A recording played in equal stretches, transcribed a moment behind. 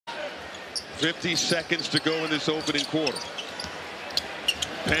50 seconds to go in this opening quarter.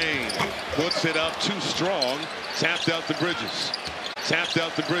 Payne puts it up too strong. Tapped out to Bridges. Tapped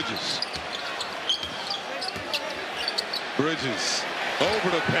out to Bridges. Bridges over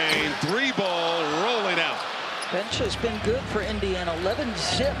to Payne. 3-ball rolling out. Bench has been good for Indiana. 11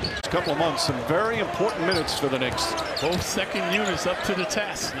 zip. A couple of months, some very important minutes for the Knicks. Both second units up to the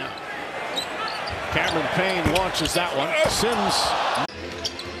task now. Cameron Payne launches that one. Sims.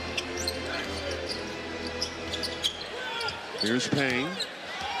 Here's Payne.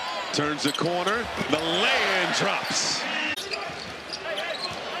 Turns the corner. The lay-in drops.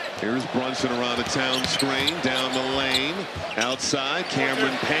 Here's Brunson around the town screen. Down the lane. Outside.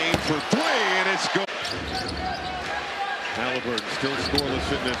 Cameron Payne for 3. And it's good. Halliburton still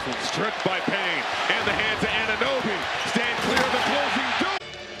scoreless in this one. Stripped by Payne. And the hands of Anunoby. Stand clear of the closing door.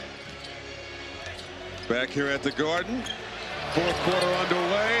 Back here at the Garden. Fourth quarter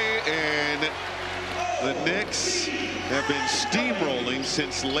underway. And the Knicks have been steamrolling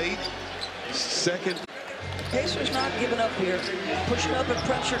since late second. Pacers not giving up here. Pushing up at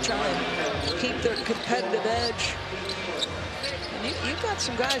pressure, trying to keep their competitive edge. And you've got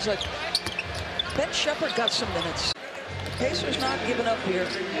some guys like Ben Shepherd got some minutes. Pacers not giving up here.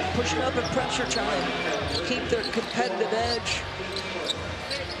 Pushing up at pressure, trying to keep their competitive edge.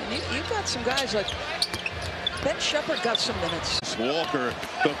 And you've got some guys like Ben Shepherd got some minutes. Walker,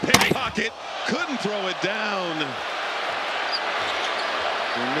 the pickpocket, couldn't throw it down.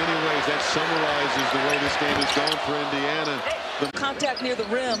 In many ways, that summarizes the way this game is going for Indiana. The contact near the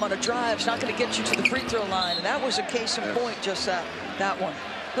rim on a drive is not going to get you to the free throw line, and that was a case in point, just that one.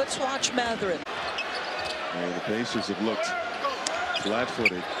 Let's watch Mathurin. Well, the Pacers have looked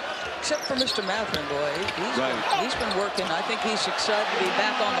flat-footed. Except for Mr. Mathurin, boy. He's been working. I think he's excited to be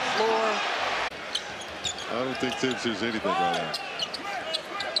back on the floor. I don't think Tibbs says anything about that.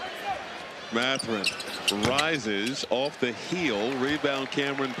 Mathurin rises off the heel. Rebound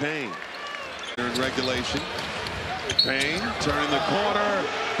Cameron Payne. In regulation. Payne turning the corner.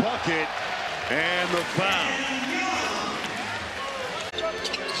 Bucket. And the foul.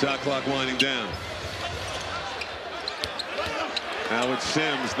 Shot clock winding down. Now it's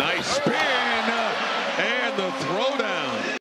Sims. Nice spin. And the throwdown.